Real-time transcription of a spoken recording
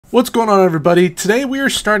What's going on, everybody? Today we are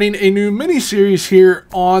starting a new mini-series here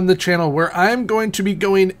on the channel where I'm going to be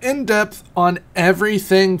going in depth on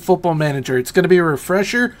everything Football Manager. It's going to be a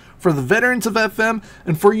refresher for the veterans of FM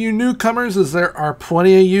and for you newcomers, as there are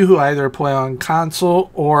plenty of you who either play on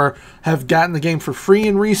console or have gotten the game for free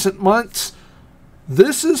in recent months.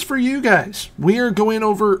 This is for you guys. We are going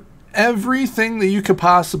over everything that you could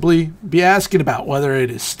possibly be asking about, whether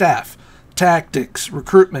it is staff, tactics,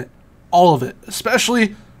 recruitment, all of it,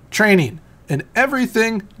 especially training, and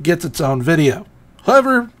everything gets its own video.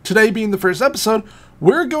 However, today being the first episode,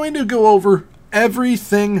 we're going to go over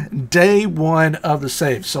everything day one of the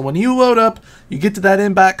save. So when you load up, you get to that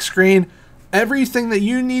inbox screen, everything that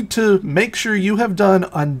you need to make sure you have done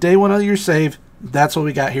on day one of your save, that's what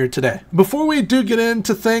we got here today. Before we do get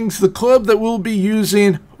into things, the club that we'll be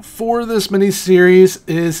using for this mini-series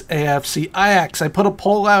is AFC Ajax. I put a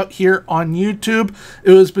poll out here on YouTube.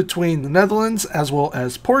 It was between the Netherlands as well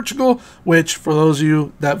as Portugal, which for those of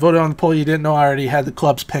you that voted on the poll, you didn't know I already had the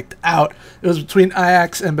clubs picked out. It was between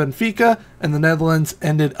Ajax and Benfica, and the Netherlands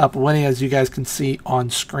ended up winning, as you guys can see on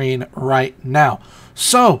screen right now.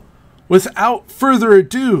 So, without further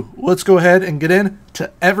ado, let's go ahead and get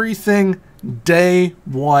into everything day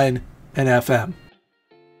one in FM.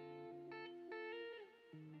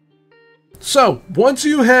 So, once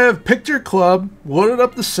you have picked your club, loaded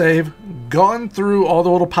up the save, gone through all the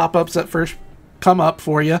little pop-ups that first come up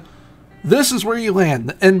for you, this is where you land,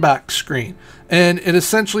 the inbox screen. And it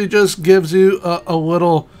essentially just gives you a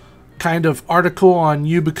little kind of article on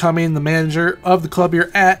you becoming the manager of the club you're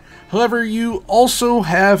at. However, you also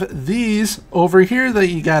have these over here that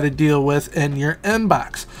you got to deal with in your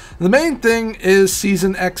inbox. The main thing is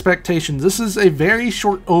season expectations. This is a very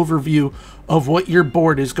short overview of what your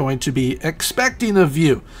board is going to be expecting of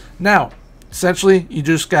you. Now, essentially, you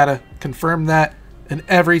just got to confirm that and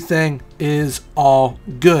everything is all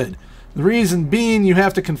good. The reason being you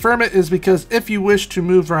have to confirm it is because if you wish to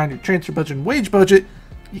move around your transfer budget and wage budget,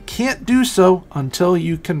 you can't do so until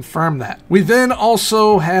you confirm that. We then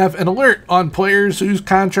also have an alert on players whose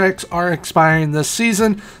contracts are expiring this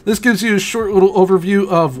season. This gives you a short little overview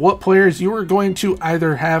of what players you are going to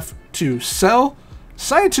either have to sell,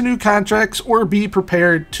 sign to new contracts, or be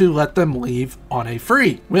prepared to let them leave on a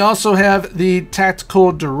free. We also have the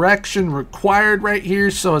tactical direction required right here.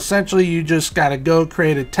 So essentially you just got to go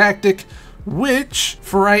create a tactic, which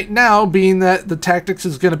for right now, being that the tactics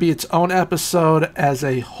is going to be its own episode as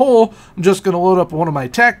a whole, I'm just going to load up one of my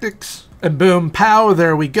tactics and boom, pow,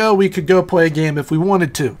 there we go. We could go play a game if we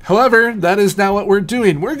wanted to. However, that is not what we're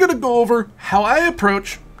doing. We're going to go over how I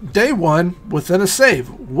approach day one within a save.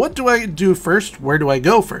 What do I do first? Where do I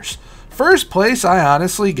go first? First place I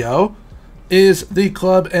honestly go is the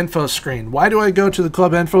club info screen. Why do I go to the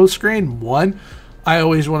club info screen? One, I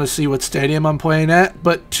always want to see what stadium I'm playing at,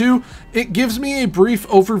 but two, it gives me a brief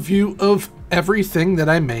overview of everything that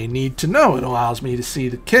I may need to know. It allows me to see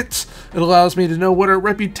the kits. It allows me to know what our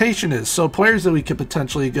reputation is, so players that we could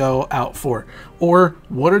potentially go out for, or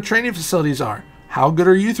what our training facilities are, how good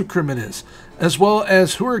our youth recruitment is, as well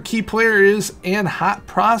as who our key player is and hot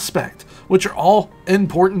prospect, which are all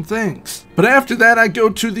important things. But after that, I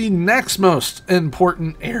go to the next most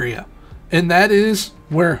important area, and that is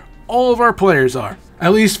where all of our players are,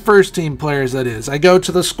 at least first team players, that is. I go to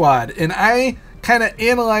the squad and I kind of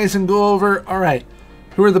analyze and go over, all right,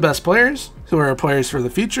 who are the best players? Who are our players for the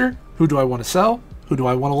future? Who do I want to sell? Who do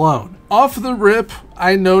I want to loan? Off the rip,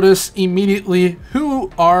 I notice immediately who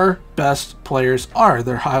our best players are.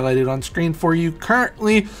 They're highlighted on screen for you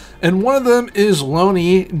currently, and one of them is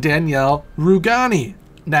loanee Daniel Rugani.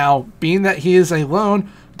 Now, being that he is a loan,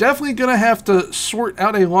 definitely going to have to sort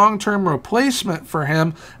out a long-term replacement for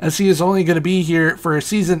him, as he is only going to be here for a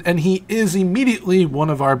season and he is immediately one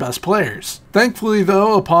of our best players. Thankfully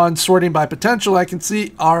though, upon sorting by potential, I can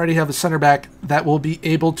see I already have a center back that will be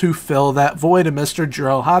able to fill that void in Mr.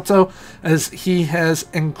 Jiro Hato, as he has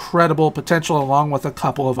incredible potential along with a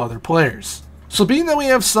couple of other players. So being that we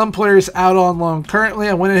have some players out on loan currently,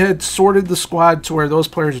 I went ahead, sorted the squad to where those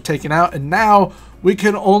players are taken out, and now we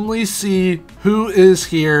can only see who is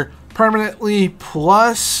here permanently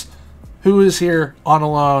plus who is here on a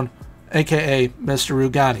loan, aka Mr.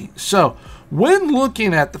 Rugani. So when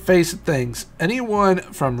looking at the face of things, anyone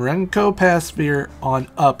from Remco Pasveer on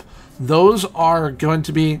up, those are going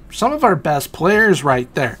to be some of our best players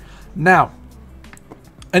right there. Now,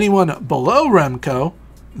 anyone below Remco,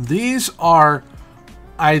 these are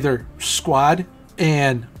either squad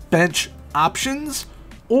and bench options,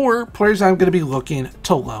 or players I'm going to be looking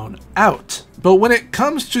to loan out. But when it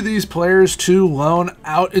comes to these players to loan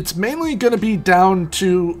out, it's mainly going to be down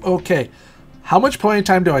to, okay, how much playing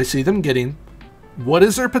time do I see them getting? what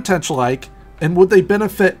is their potential like, and would they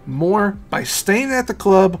benefit more by staying at the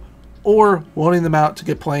club or loaning them out to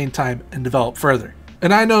get playing time and develop further.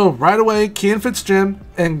 And I know right away, Kian Fitzjim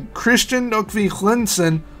and Christian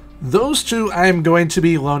Nokvi-Linsen, those two I am going to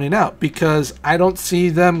be loaning out because I don't see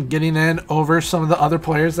them getting in over some of the other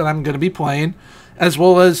players that I'm going to be playing, as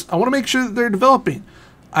well as I want to make sure that they're developing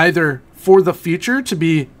either for the future to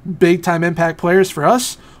be big time impact players for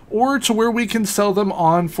us, or to where we can sell them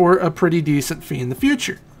on for a pretty decent fee in the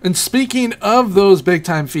future. And speaking of those big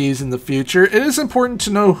time fees in the future, it is important to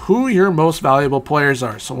know who your most valuable players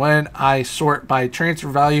are. So when I sort by transfer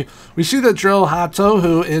value, we see that Drill Hato,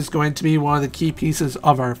 who is going to be one of the key pieces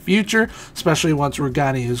of our future, especially once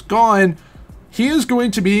Rugani is gone, he is going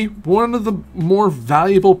to be one of the more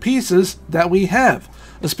valuable pieces that we have,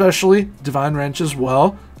 especially Divine Wrench as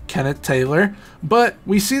well, Kenneth Taylor. But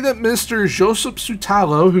we see that Mr. Joseph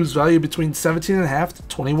Sutalo, who's valued between 17.5 to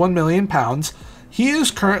 21 million pounds, he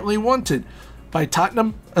is currently wanted by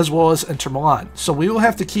Tottenham as well as Inter Milan. So we will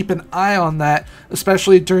have to keep an eye on that,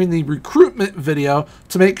 especially during the recruitment video,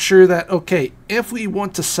 to make sure that, okay, if we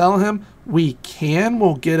want to sell him, we can,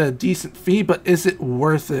 we'll get a decent fee, but is it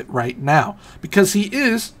worth it right now? Because he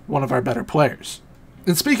is one of our better players.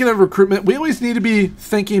 And speaking of recruitment, we always need to be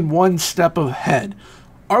thinking one step ahead.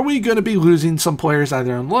 Are we going to be losing some players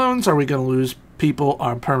either on loans? Are we going to lose people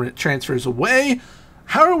on permanent transfers away?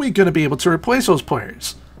 How are we going to be able to replace those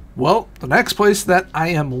players? Well, the next place that I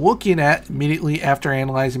am looking at immediately after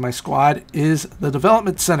analyzing my squad is the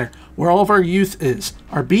development center, where all of our youth is,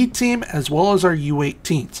 our B team as well as our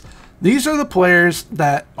U18s. These are the players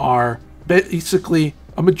that are basically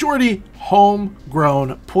a majority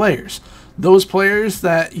homegrown players. Those players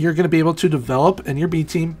that you're going to be able to develop in your B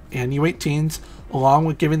team and U18s, along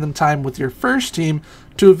with giving them time with your first team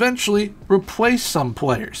to eventually replace some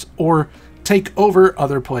players or take over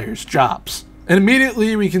other players' jobs. And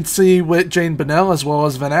immediately we can see with Jane Bennell as well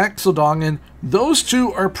as Van Axeldongen, those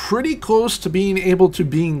two are pretty close to being able to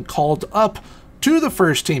being called up to the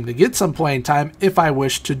first team to get some playing time if I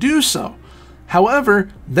wish to do so. However,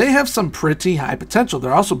 they have some pretty high potential.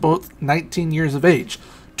 They're also both 19 years of age.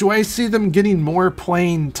 Do I see them getting more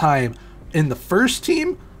playing time in the first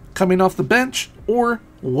team, coming off the bench, or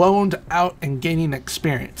loaned out and gaining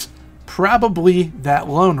experience? Probably that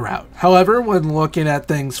loan route. However, when looking at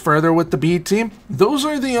things further with the B team, those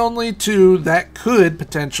are the only two that could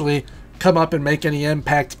potentially come up and make any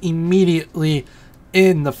impact immediately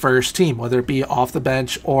in the first team, whether it be off the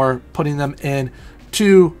bench or putting them in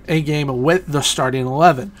to a game with the starting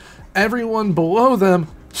 11. Everyone below them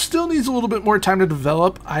still needs a little bit more time to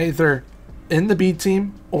develop, either in the B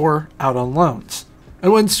team or out on loans.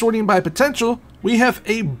 And when sorting by potential, we have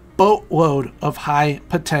a boatload of high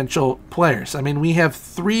potential players. I mean, we have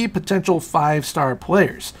 3 potential 5-star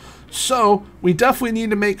players. So we definitely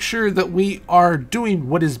need to make sure that we are doing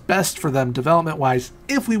what is best for them development-wise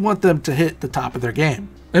if we want them to hit the top of their game.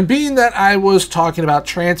 And being that I was talking about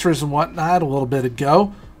transfers and whatnot a little bit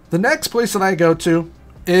ago, the next place that I go to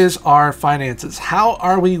is our finances. How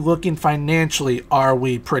are we looking financially? Are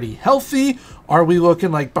we pretty healthy? Are we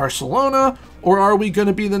looking like Barcelona? Or are we going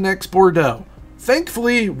to be the next Bordeaux?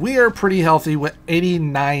 Thankfully, we are pretty healthy with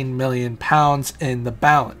 89 million pounds in the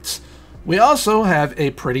balance. We also have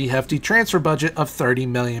a pretty hefty transfer budget of 30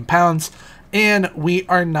 million pounds, and we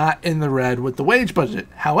are not in the red with the wage budget.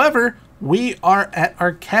 However, we are at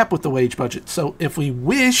our cap with the wage budget. So if we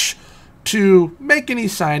wish to make any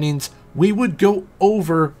signings, we would go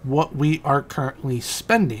over what we are currently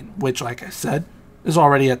spending, which, like I said, is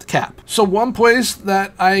already at the cap. So one place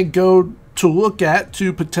that I go to look at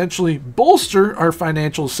to potentially bolster our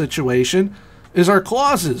financial situation is our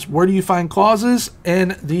clauses. Where do you find clauses?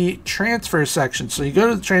 In the transfer section. So you go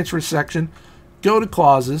to the transfer section, go to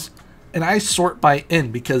clauses, and I sort by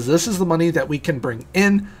in because this is the money that we can bring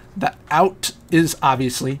in. The out is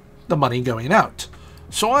obviously the money going out.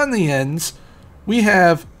 So on the ends, we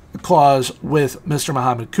have a clause with Mr.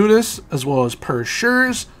 Mohamed Kudus as well as Per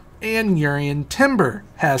Schurz, and Urian Timber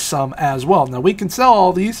has some as well. Now we can sell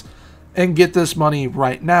all these and get this money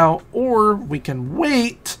right now, or we can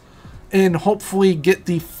wait and hopefully get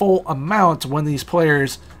the full amount when these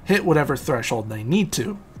players hit whatever threshold they need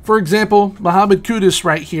to. For example, Mohamed Kudus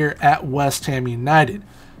right here at West Ham United.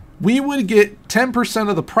 We would get 10%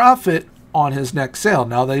 of the profit on his next sale.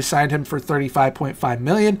 Now they signed him for 35.5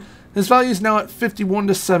 million. His value is now at 51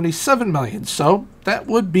 to 77 million. So that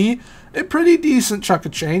would be a pretty decent chunk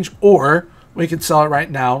of change, or we could sell it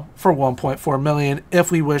right now for 1.4 million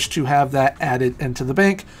if we wish to have that added into the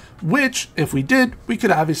bank, which if we did, we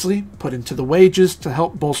could obviously put into the wages to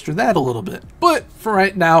help bolster that a little bit. But for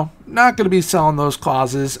right now, not going to be selling those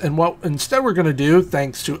clauses, and what instead we're going to do,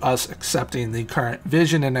 thanks to us accepting the current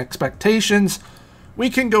vision and expectations, we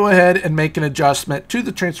can go ahead and make an adjustment to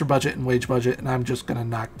the transfer budget and wage budget, and I'm just going to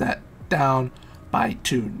knock that down by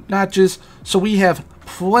 2 notches. So we have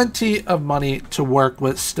plenty of money to work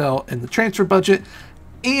with still in the transfer budget,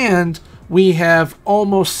 and we have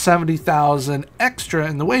almost 70,000 extra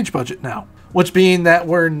in the wage budget now, which being that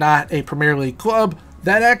we're not a Premier League club,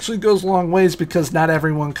 that actually goes a long ways because not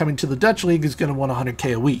everyone coming to the Dutch League is going to want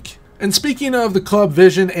 100K a week. And speaking of the club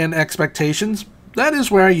vision and expectations, that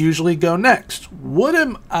is where I usually go next. What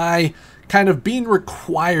am I kind of being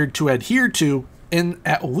required to adhere to in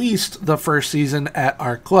at least the first season at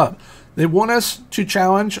our club? They want us to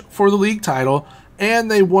challenge for the league title,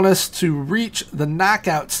 and they want us to reach the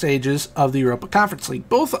knockout stages of the Europa Conference League.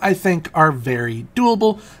 Both, I think, are very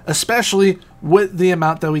doable, especially with the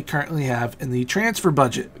amount that we currently have in the transfer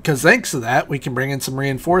budget, because thanks to that, we can bring in some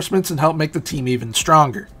reinforcements and help make the team even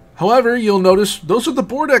stronger. However, you'll notice those are the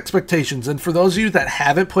board expectations, and for those of you that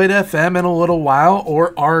haven't played FM in a little while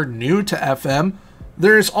or are new to FM,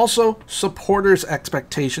 there's also supporters'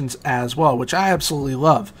 expectations as well, which I absolutely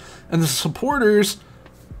love. And the supporters,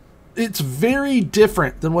 it's very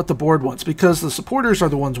different than what the board wants, because the supporters are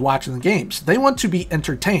the ones watching the games. They want to be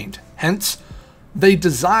entertained. Hence, they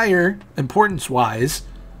desire, importance-wise,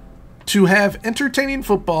 to have entertaining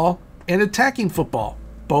football and attacking football.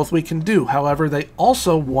 Both we can do. However, they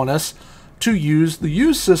also want us to use the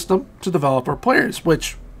use system to develop our players,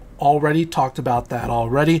 which already talked about that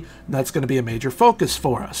already, and that's going to be a major focus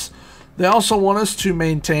for us. They also want us to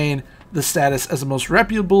maintain the status as the most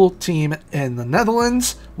reputable team in the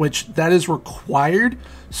Netherlands, which that is required.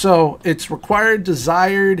 So it's required,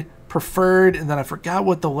 desired, preferred, and then I forgot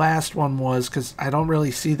what the last one was because I don't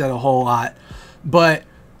really see that a whole lot. But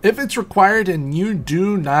if it's required and you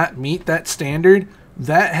do not meet that standard,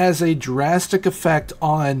 that has a drastic effect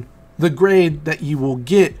on the grade that you will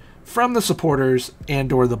get from the supporters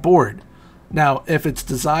and or the board. Now, if it's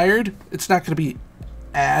desired, it's not going to be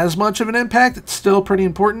as much of an impact. It's still pretty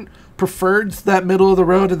important. Preferred's that middle of the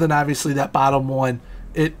road, and then obviously that bottom one,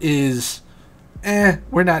 it is,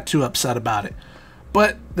 we're not too upset about it.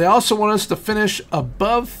 But they also want us to finish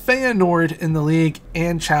above Feyenoord in the league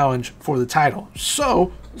and challenge for the title.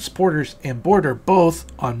 So, supporters and board are both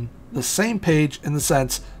on the same page in the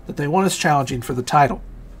sense that they want us challenging for the title,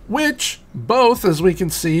 which both, as we can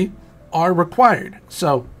see, are required.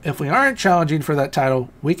 So if we aren't challenging for that title,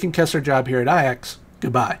 we can kiss our job here at Ajax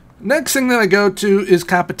goodbye. Next thing that I go to is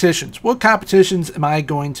competitions. What competitions am I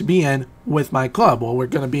going to be in with my club? Well, we're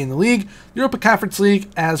going to be in the league, the Europa Conference League,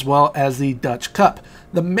 as well as the Dutch Cup.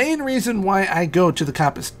 The main reason why I go to the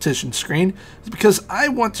competition screen is because I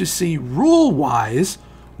want to see rule-wise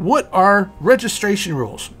what are registration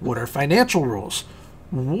rules, what are financial rules,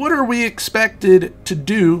 what are we expected to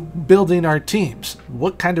do building our teams,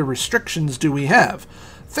 what kind of restrictions do we have.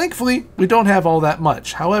 Thankfully, we don't have all that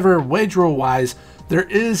much. However, wage rule-wise, there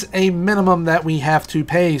is a minimum that we have to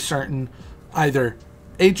pay certain either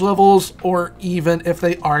age levels or even if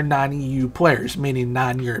they are non-EU players, meaning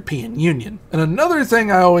non-European Union. And another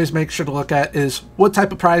thing I always make sure to look at is what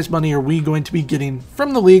type of prize money are we going to be getting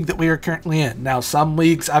from the league that we are currently in. Now, some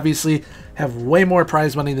leagues obviously have way more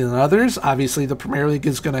prize money than others. Obviously, the Premier League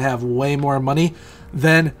is going to have way more money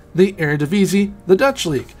than the Eredivisie, the Dutch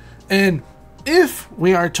League. And if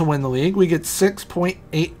we are to win the league, we get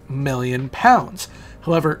 £6.8 million.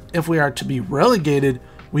 However, if we are to be relegated,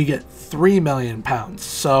 we get £3 million.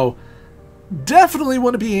 So definitely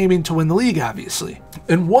want to be aiming to win the league, obviously.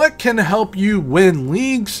 And what can help you win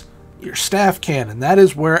leagues? Your staff can, and that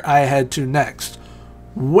is where I head to next.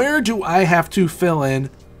 Where do I have to fill in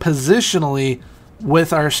positionally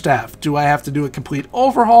with our staff? Do I have to do a complete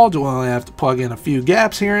overhaul? Do I have to plug in a few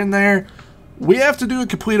gaps here and there? We have to do a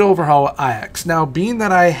complete overhaul with Ajax. Now, being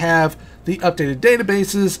that I have the updated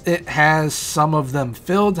databases, it has some of them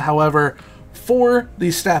filled. However, for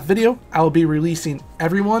the staff video, I will be releasing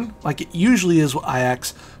everyone like it usually is with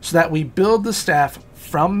Ajax so that we build the staff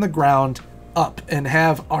from the ground up and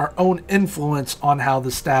have our own influence on how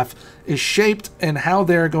the staff is shaped and how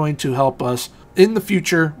they're going to help us in the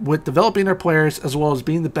future with developing our players as well as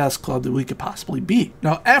being the best club that we could possibly be.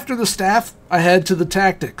 Now, after the staff, I head to the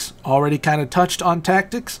tactics. Already kind of touched on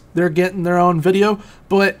tactics. They're getting their own video,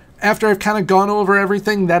 but after I've kind of gone over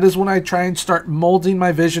everything, that is when I try and start molding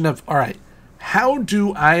my vision of, all right, how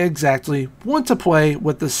do I exactly want to play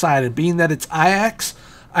with this side? And being that it's Ajax,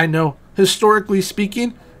 I know historically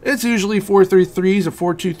speaking, it's usually 4-3-3s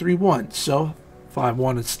or 4-2-3-1. So if I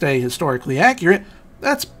want to stay historically accurate,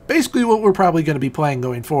 that's basically what we're probably going to be playing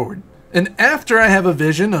going forward. And after I have a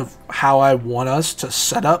vision of how I want us to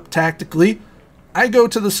set up tactically, I go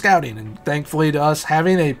to the scouting, and thankfully to us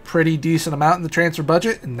having a pretty decent amount in the transfer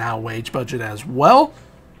budget, and now wage budget as well,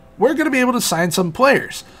 we're going to be able to sign some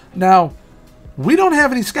players. Now, we don't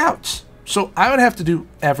have any scouts, so I would have to do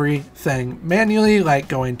everything manually, like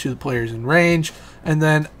going to the players in range, and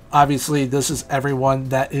then obviously this is everyone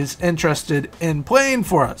that is interested in playing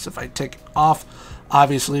for us. If I tick off,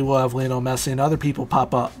 obviously we'll have Lionel Messi and other people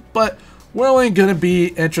pop up, but we're only going to be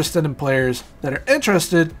interested in players that are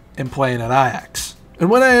interested in playing at Ajax. And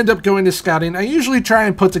when I end up going to scouting, I usually try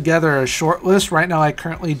and put together a short list. Right now I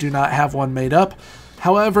currently do not have one made up.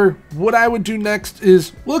 However, what I would do next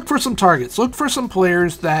is look for some targets, look for some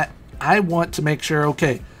players that I want to make sure,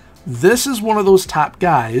 okay, this is one of those top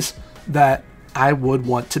guys that I would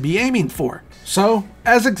want to be aiming for. So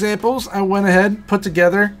as examples, I went ahead, put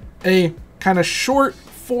together a kind of short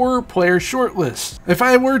 4-player shortlist. If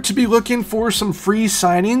I were to be looking for some free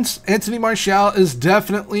signings, Anthony Martial is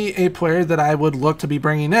definitely a player that I would look to be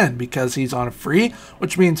bringing in because he's on a free,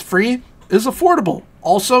 which means free is affordable.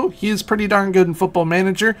 Also, he is pretty darn good in Football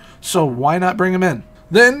Manager, so why not bring him in?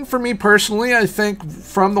 Then, for me personally, I think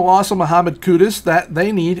from the loss of Mohamed Kudus that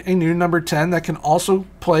they need a new number 10 that can also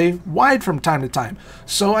play wide from time to time.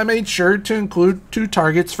 So I made sure to include 2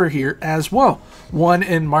 targets for here as well. One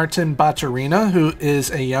in Martin Baturina, who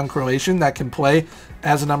is a young Croatian that can play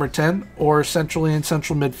as a number 10 or centrally in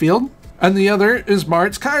central midfield. And the other is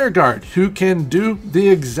Maritz Kiergaard, who can do the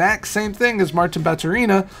exact same thing as Martin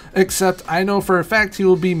Baturina, except I know for a fact he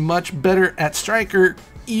will be much better at striker,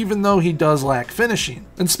 even though he does lack finishing.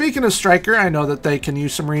 And speaking of striker, I know that they can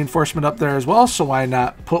use some reinforcement up there as well, so why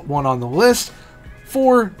not put one on the list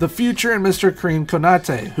for the future and Mr. Karim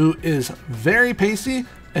Konate, who is very pacey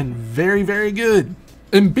and very, very good.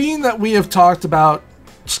 And being that we have talked about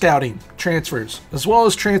scouting, transfers, as well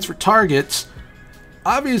as transfer targets,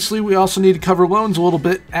 obviously we also need to cover loans a little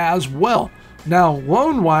bit as well. Now,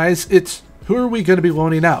 loan-wise, it's who are we going to be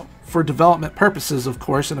loaning out? For development purposes, of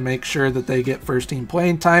course, and to make sure that they get first team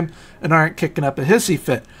playing time and aren't kicking up a hissy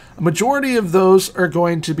fit. A majority of those are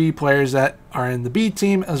going to be players that are in the B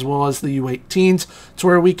team as well as the U18s, to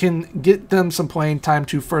where we can get them some playing time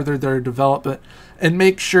to further their development and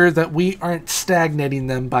make sure that we aren't stagnating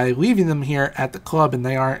them by leaving them here at the club and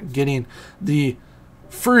they aren't getting the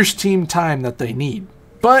first team time that they need.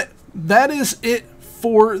 But that is it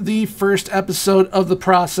for the first episode of the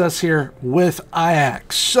process here with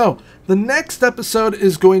Ajax. So the next episode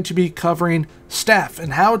is going to be covering staff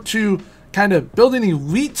and how to kind of build an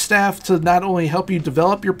elite staff to not only help you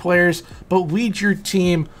develop your players, but lead your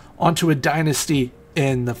team onto a dynasty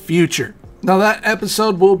in the future. Now that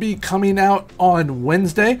episode will be coming out on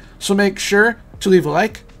Wednesday, so make sure to leave a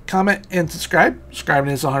like, comment, and subscribe.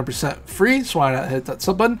 Subscribing is 100% free, so why not hit that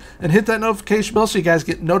sub button and hit that notification bell so you guys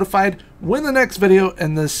get notified when the next video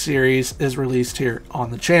in this series is released here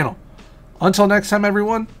on the channel. Until next time,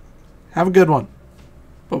 everyone, have a good one.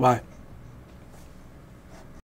 Bye-bye.